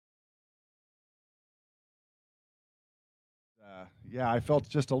Yeah, I felt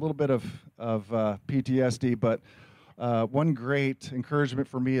just a little bit of PTSD, but one great encouragement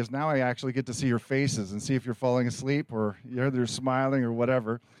for me is now I actually get to see your faces and see if you're falling asleep or you're smiling or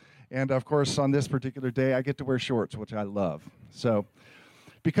whatever. And of course, on this particular day, I get to wear shorts, which I love. So,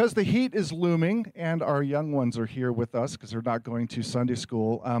 because the heat is looming and our young ones are here with us because they're not going to Sunday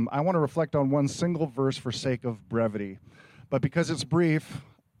school, I want to reflect on one single verse for sake of brevity. But because it's brief,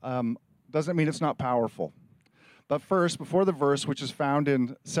 doesn't mean it's not powerful. But first, before the verse, which is found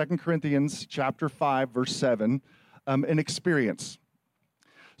in 2 Corinthians chapter 5, verse 7, an experience.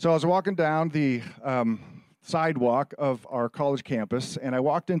 So I was walking down the sidewalk of our college campus, and I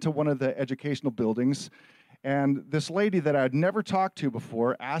walked into one of the educational buildings, and this lady that I had never talked to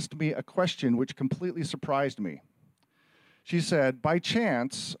before asked me a question which completely surprised me. She said, "By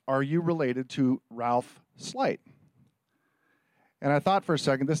chance, are you related to Ralph Slight?" And I thought for a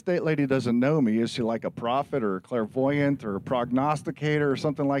second, this lady doesn't know me. Is she like a prophet or a clairvoyant or a prognosticator or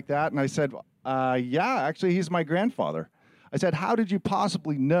something like that? And I said, yeah, actually, he's my grandfather. I said, how did you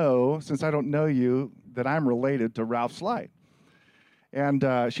possibly know, since I don't know you, that I'm related to Ralph Slight? And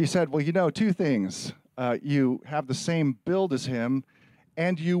she said, well, you know, two things. You have the same build as him,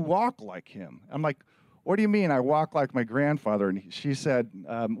 and you walk like him. I'm like, what do you mean I walk like my grandfather? And she said,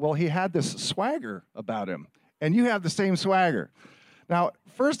 well, he had this swagger about him, and you have the same swagger. Now,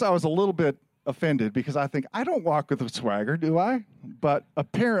 first I was a little bit offended because I think, I don't walk with a swagger, do I? But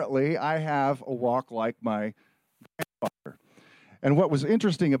apparently I have a walk like my grandfather. And what was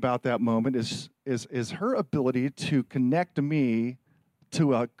interesting about that moment is her ability to connect me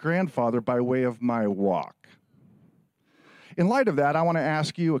to a grandfather by way of my walk. In light of that, I want to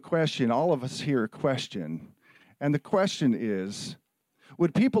ask you a question, all of us here a question. And the question is,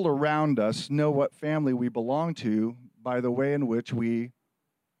 would people around us know what family we belong to by the way in which we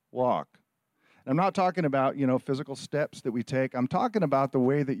walk? And I'm not talking about, physical steps that we take. I'm talking about the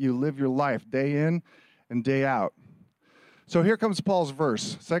way that you live your life day in and day out. So here comes Paul's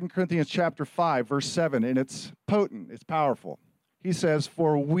verse, 2 Corinthians chapter 5, verse 7, and it's potent, it's powerful. He says,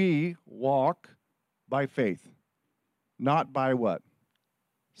 "For we walk by faith, not by" what?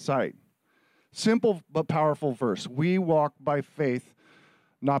 Sight. Simple but powerful verse. We walk by faith,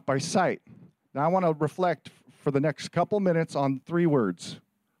 not by sight. Now I want to reflect for the next couple minutes on three words: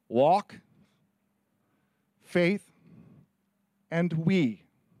 walk, faith, and we.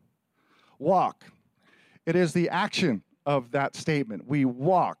 Walk. It is the action of that statement. We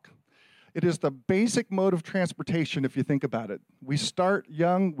walk. It is the basic mode of transportation if you think about it. We start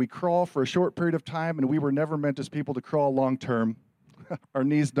young, we crawl for a short period of time, and we were never meant as people to crawl long term. Our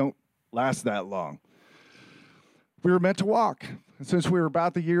knees don't last that long. We were meant to walk. And since we were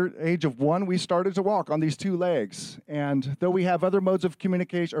about the age of 1, we started to walk on these two legs. And though we have other modes of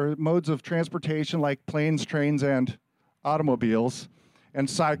communication or modes of transportation like planes, trains, and automobiles, and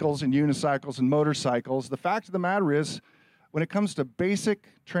cycles and unicycles and motorcycles, the fact of the matter is, when it comes to basic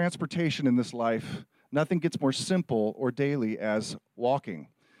transportation in this life, nothing gets more simple or daily as walking.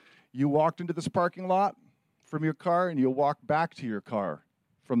 You walked into this parking lot from your car, and you'll walk back to your car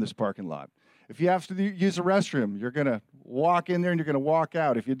from this parking lot. If you have to use a restroom, you're going to walk in there and you're going to walk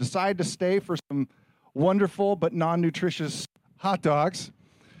out. If you decide to stay for some wonderful but non-nutritious hot dogs,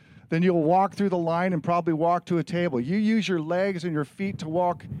 then you'll walk through the line and probably walk to a table. You use your legs and your feet to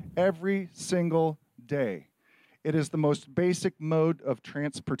walk every single day. It is the most basic mode of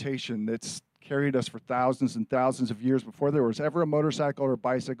transportation that's carried us for thousands and thousands of years before there was ever a motorcycle or a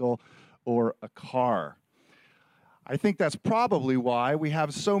bicycle or a car. I think that's probably why we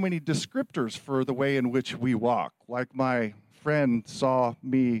have so many descriptors for the way in which we walk. Like my friend saw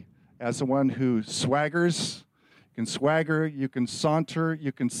me as someone who swaggers. You can swagger, you can saunter,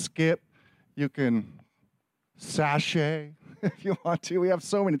 you can skip, you can sashay if you want to. We have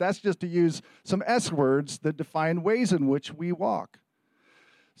so many. That's just to use some S words that define ways in which we walk.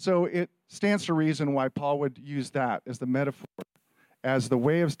 So it stands to reason why Paul would use that as the metaphor, as the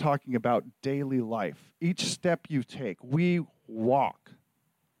way of talking about daily life. Each step you take, we walk.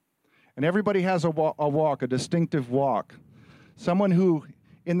 And everybody has a walk, a distinctive walk. Someone who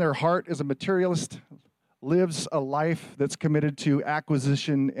in their heart is a materialist lives a life that's committed to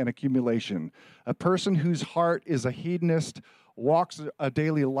acquisition and accumulation. A person whose heart is a hedonist walks a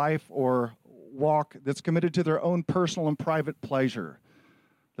daily life or walk that's committed to their own personal and private pleasure.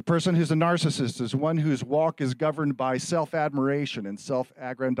 The person who's a narcissist is one whose walk is governed by self-admiration and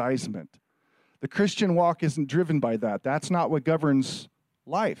self-aggrandizement. The Christian walk isn't driven by that. That's not what governs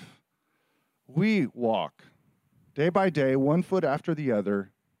life. We walk day by day, one foot after the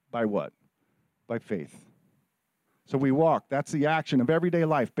other, by what? By faith. So we walk. That's the action of everyday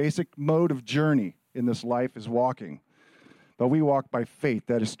life. Basic mode of journey in this life is walking. but we walk by faith.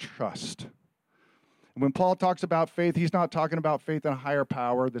 That is trust. And when Paul talks about faith, he's not talking about faith in a higher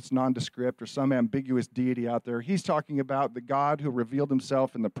power that's nondescript or some ambiguous deity out there. He's talking about the God who revealed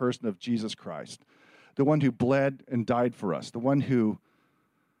himself in the person of Jesus Christ, the one who bled and died for us, the one who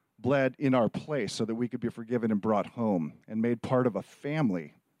bled in our place so that we could be forgiven and brought home and made part of a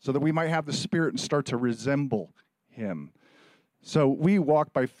family so that we might have the Spirit and start to resemble him. So we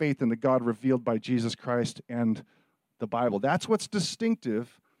walk by faith in the God revealed by Jesus Christ and the Bible. That's what's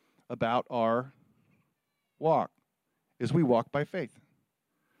distinctive about our walk, is we walk by faith.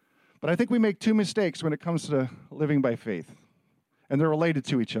 But I think we make two mistakes when it comes to living by faith, and they're related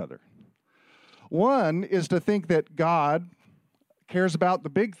to each other. One is to think that God cares about the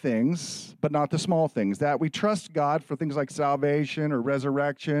big things, but not the small things, that we trust God for things like salvation or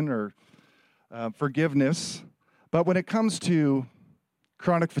resurrection or forgiveness. But when it comes to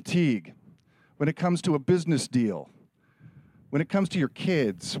chronic fatigue, when it comes to a business deal, when it comes to your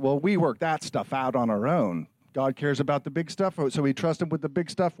kids, well, we work that stuff out on our own. God cares about the big stuff, so we trust him with the big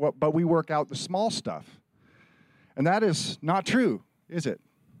stuff, but we work out the small stuff. And that is not true, is it?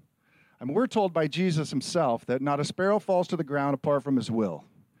 I mean, we're told by Jesus himself that not a sparrow falls to the ground apart from his will.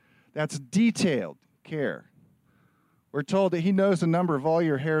 That's detailed care. We're told that he knows the number of all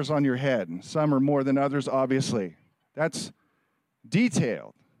your hairs on your head, and some are more than others, obviously. That's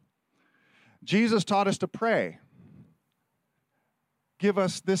detailed. Jesus taught us to pray. Give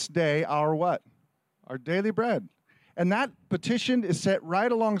us this day our what? Our daily bread. And that petition is set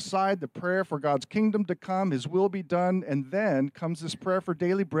right alongside the prayer for God's kingdom to come, his will be done, and then comes this prayer for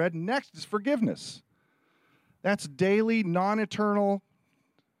daily bread. Next is forgiveness. That's daily, non-eternal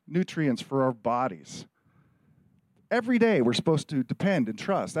nutrients for our bodies. Every day we're supposed to depend and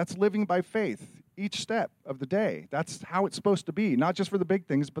trust. That's living by faith each step of the day. That's how it's supposed to be, not just for the big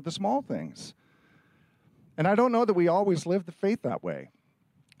things, but the small things. And I don't know that we always live the faith that way.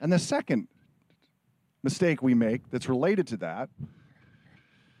 And the second mistake we make that's related to that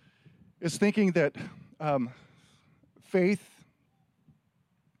is thinking that faith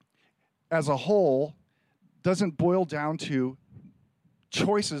as a whole doesn't boil down to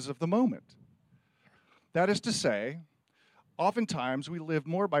choices of the moment. That is to say, oftentimes we live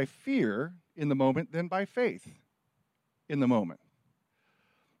more by fear in the moment than by faith in the moment.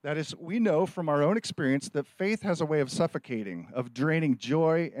 That is, we know from our own experience that faith has a way of suffocating, of draining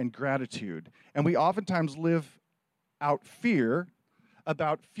joy and gratitude. And we oftentimes live out fear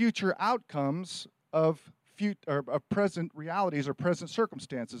about future outcomes of present realities or present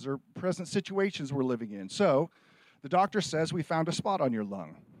circumstances or present situations we're living in. So the doctor says we found a spot on your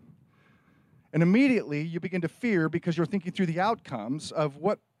lung. And immediately you begin to fear because you're thinking through the outcomes of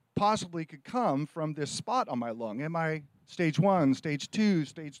what possibly could come from this spot on my lung. Am I stage 1, stage 2,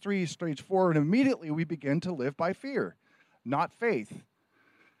 stage 3, stage 4, and immediately we begin to live by fear, not faith,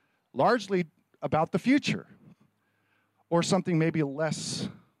 largely about the future, or something maybe less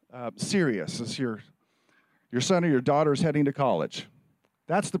serious, as your son or your daughter is heading to college.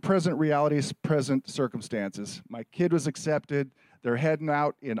 That's the present realities, present circumstances. My kid was accepted. They're heading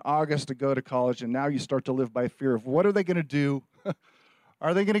out in August to go to college, and now you start to live by fear of what are they going to do?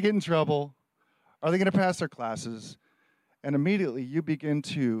 Are they going to get in trouble? Are they going to pass their classes? And immediately you begin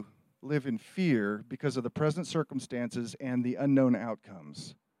to live in fear because of the present circumstances and the unknown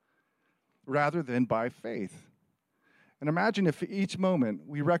outcomes, rather than by faith. And imagine if each moment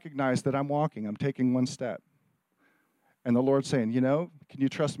we recognize that I'm taking one step. And the Lord's saying, can you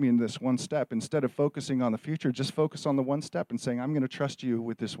trust me in this one step? Instead of focusing on the future, just focus on the one step and saying, I'm going to trust you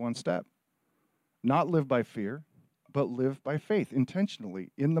with this one step. Not live by fear, but live by faith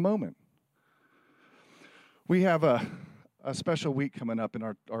intentionally in the moment. We have a special week coming up in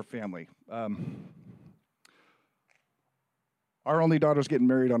our family. Our only daughter's getting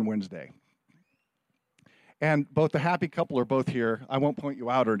married on Wednesday. And both the happy couple are both here. I won't point you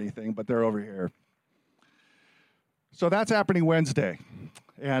out or anything, but they're over here. So that's happening Wednesday.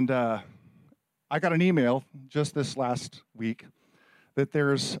 And I got an email just this last week that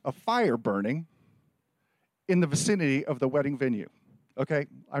there's a fire burning in the vicinity of the wedding venue. Okay?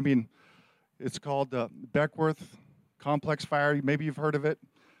 I mean, it's called the Beckworth Complex Fire. Maybe you've heard of it.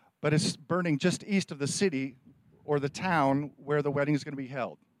 But it's burning just east of the city or the town where the wedding is going to be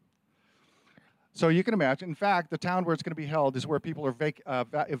held. So you can imagine, in fact, the town where it's going to be held is where people are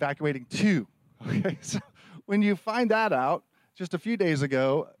evacuating to. Okay? So when you find that out just a few days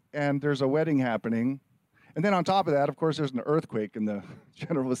ago and there's a wedding happening, and then on top of that, of course, there's an earthquake in the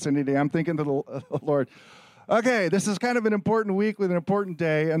general vicinity, I'm thinking to the Lord, okay, this is kind of an important week with an important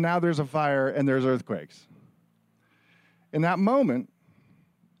day, and now there's a fire and there's earthquakes. In the moment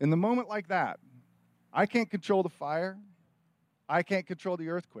like that, I can't control the fire. I can't control the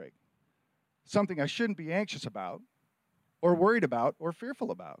earthquake, something I shouldn't be anxious about or worried about or fearful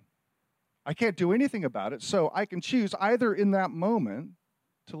about. I can't do anything about it, so I can choose either in that moment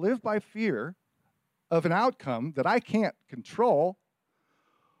to live by fear of an outcome that I can't control,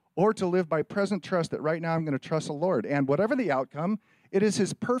 or to live by present trust that right now I'm going to trust the Lord. And whatever the outcome, it is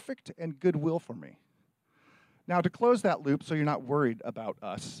his perfect and good will for me. Now, to close that loop so you're not worried about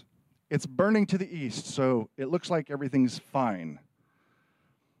us, it's burning to the east, so it looks like everything's fine.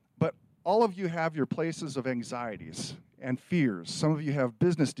 But all of you have your places of anxieties and fears. Some of you have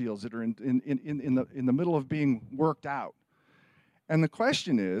business deals that are in the middle of being worked out. And the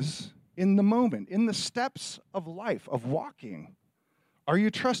question is, in the moment, in the steps of life, of walking, are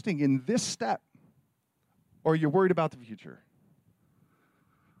you trusting in this step, or are you worried about the future?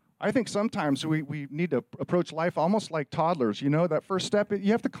 I think sometimes we need to approach life almost like toddlers. You know, that first step,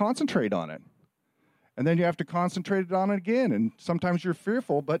 you have to concentrate on it. And then you have to concentrate on it again. And sometimes you're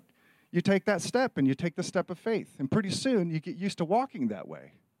fearful, but you take that step, and you take the step of faith. And pretty soon, you get used to walking that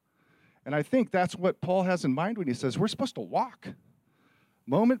way. And I think that's what Paul has in mind when he says we're supposed to walk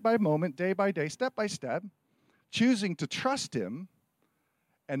moment by moment, day by day, step by step, choosing to trust him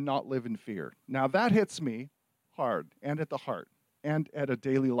and not live in fear. Now, that hits me hard and at the heart and at a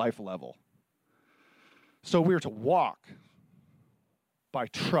daily life level. So we're to walk by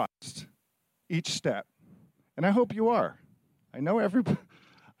trust each step. And I hope you are. I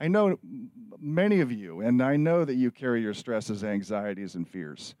know many of you, and I know that you carry your stresses, anxieties, and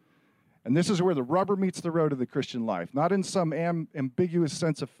fears. And this is where the rubber meets the road of the Christian life, not in some ambiguous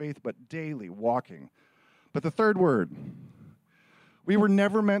sense of faith, but daily walking. But the third word, we were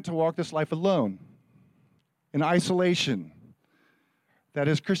never meant to walk this life alone, in isolation. That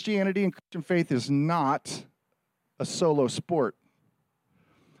is, Christianity and Christian faith is not a solo sport.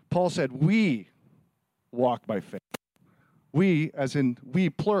 Paul said, we walk by faith. We, as in we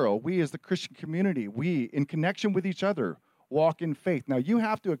plural, we as the Christian community, we, in connection with each other, walk in faith. Now, you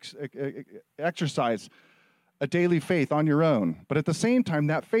have to exercise a daily faith on your own, but at the same time,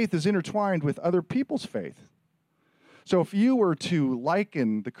 that faith is intertwined with other people's faith. So if you were to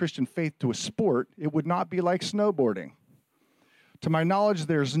liken the Christian faith to a sport, it would not be like snowboarding. To my knowledge,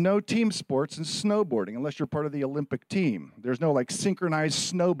 there's no team sports in snowboarding unless you're part of the Olympic team. There's no like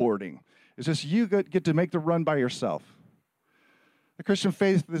synchronized snowboarding. It's just you get to make the run by yourself. The Christian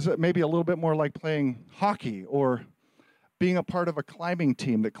faith is maybe a little bit more like playing hockey or being a part of a climbing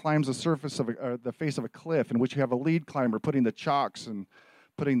team that climbs the surface of the face of a cliff, in which you have a lead climber putting the chocks and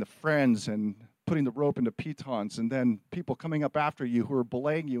putting the friends and putting the rope into pitons, and then people coming up after you who are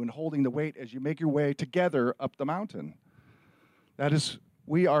belaying you and holding the weight as you make your way together up the mountain. That is,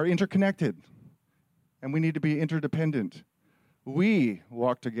 we are interconnected, and we need to be interdependent. We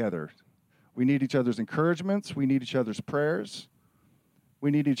walk together. We need each other's encouragements. We need each other's prayers.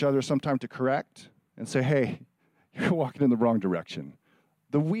 We need each other sometime to correct and say, hey, you're walking in the wrong direction.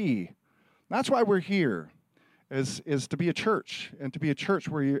 The we. That's why we're here, is to be a church, and to be a church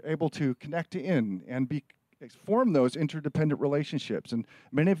where you're able to connect in and form those interdependent relationships. And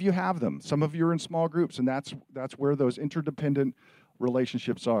many of you have them. Some of you are in small groups, and that's where those interdependent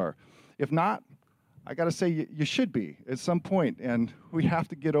relationships are. If not, I got to say you should be at some point, and we have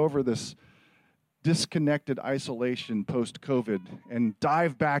to get over this disconnected isolation post-COVID and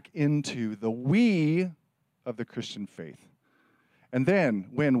dive back into the we of the Christian faith. And then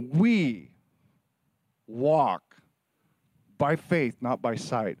when we walk by faith, not by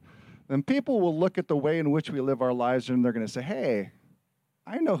sight, then people will look at the way in which we live our lives, and they're going to say, hey,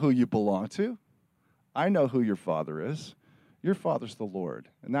 I know who you belong to. I know who your father is. Your father's the Lord.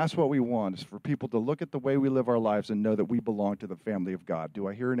 And that's what we want, is for people to look at the way we live our lives and know that we belong to the family of God. Do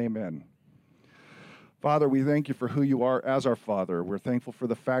I hear an amen? Father, we thank you for who you are as our Father. We're thankful for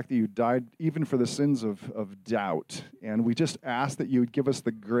the fact that you died even for the sins of doubt. And we just ask that you would give us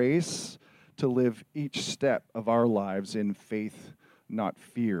the grace to live each step of our lives in faith, not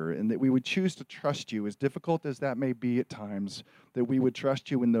fear, and that we would choose to trust you, as difficult as that may be at times, that we would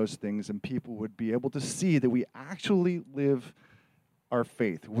trust you in those things, and people would be able to see that we actually live our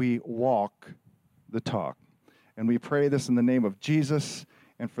faith. We walk the talk. And we pray this in the name of Jesus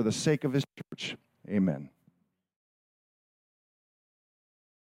and for the sake of his church. Amen.